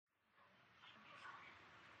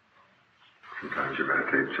Sometimes you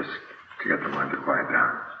meditate just to get the mind to quiet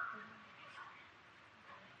down.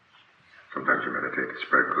 Sometimes you meditate to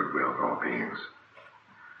spread goodwill to all beings.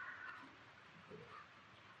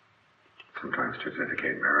 Sometimes to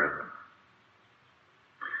indicate merit.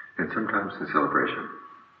 And sometimes in celebration.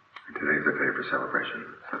 And today's a day for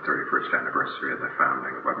celebration. It's the 31st anniversary of the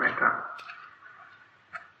founding of what made Dhamma.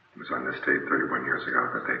 It was on this date 31 years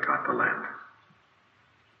ago that they got the land.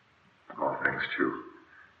 All thanks to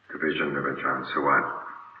the vision of Ajahn Suwat,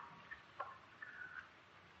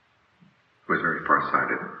 who was very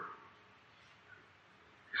far-sighted.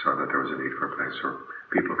 He saw that there was a need for a place where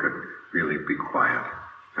people could really be quiet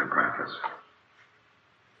and practice.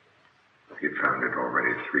 He had founded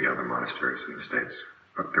already 3 other monasteries in the States,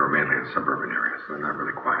 but they were mainly in suburban areas, so they're not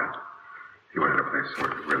really quiet. He wanted a place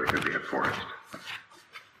where it really could be a forest.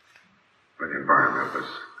 But the environment was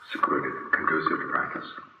secluded and conducive to practice.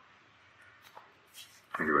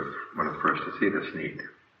 And he was one of the first to see this need.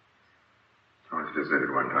 I was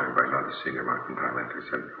visited one time by another senior monk from Thailand who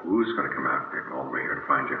said, "Who's going to come out all the way here to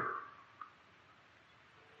find you?"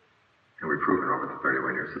 And we've proven over the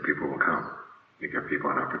 31 years that people will come. You give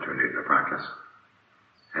people an opportunity to practice,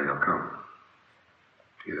 and they'll come.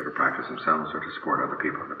 Either to practice themselves or to support other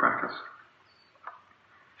people in the practice.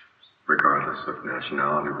 Regardless of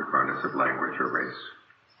nationality, regardless of language or race.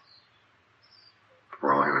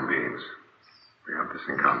 We're all human beings. We have this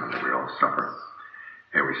in common, that we all suffer.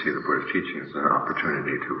 And we see the Buddha's teaching as an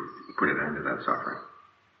opportunity to put an end to that suffering.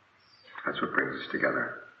 That's what brings us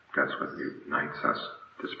together. That's what unites us,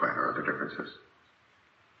 despite our other differences.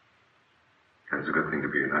 And it's a good thing to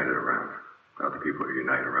be united around. Other people who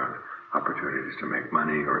unite around opportunities to make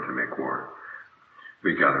money or to make war.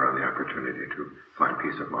 We gather on the opportunity to find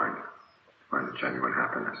peace of mind, find a genuine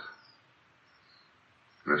happiness.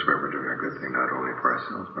 And this way we're doing a good thing not only for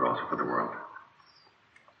ourselves, but also for the world.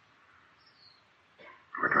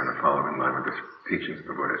 We're trying to follow in line with the teachings of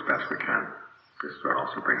the Buddha as best we can. This is what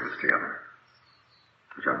also brings us together.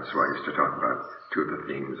 Ajahn Suwat used to talk about 2 of the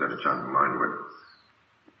themes that Ajahn Mun would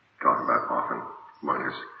talk about often. One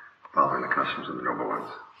is following the customs of the noble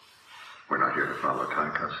ones. We're not here to follow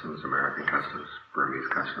Thai customs, American customs, Burmese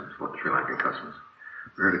customs, Sri Lankan customs.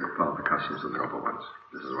 We're here to follow the customs of the noble ones.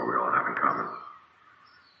 This is what we all have in common.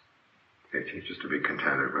 They teach us to be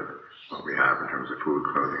contented with what we have in terms of food,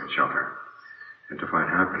 clothing, and shelter, and to find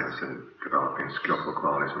happiness in developing skillful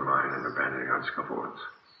qualities of mind and abandoning unskillful ones.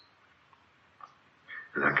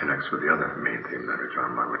 And that connects with the other main theme that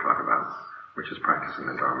Ajahn Mun would talk about, which is practicing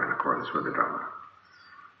the Dhamma in accordance with the Dhamma.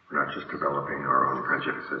 We're not just developing our own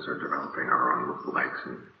prejudices or developing our own likes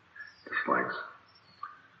and dislikes.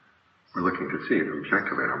 We're looking to see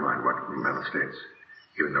objectively in our mind what mental states,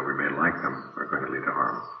 even though we may like them, are going to lead to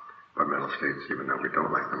harm. But mental states, even though we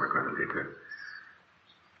don't like them, are going to lead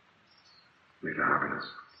to happiness.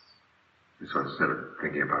 And so instead of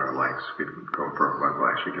thinking about our likes, we go for what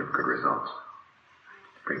will actually give good results.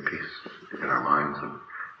 Bring peace in our minds, and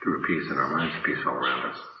through peace in our minds, peace all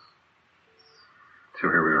around us. So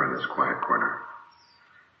here we are in this quiet corner.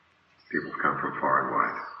 People have come from far and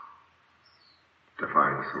wide to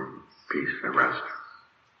find some peace and rest,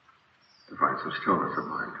 to find some stillness of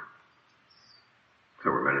mind. So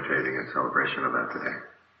we're meditating in celebration of that today.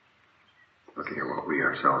 Looking at what we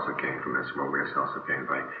ourselves have gained from this, what we ourselves have gained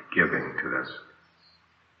by giving to this.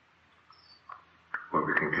 What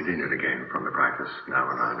we can continue to gain from the practice now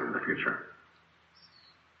and on in the future.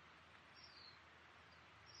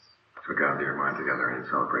 So gather your mind together in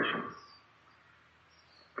celebration.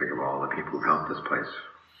 Think of all the people who helped this place,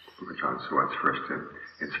 from Ajahn Suwat's first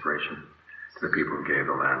inspiration, to the people who gave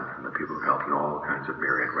the land, and the people who helped in all kinds of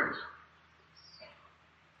myriad ways.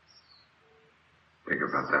 Think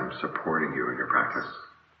about them supporting you in your practice.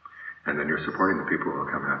 And then you're supporting the people who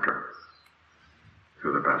will come after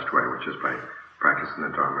through the best way, which is by practicing the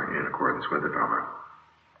Dhamma in accordance with the Dhamma.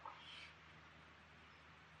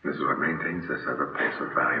 This is what maintains this as a place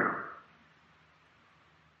of value.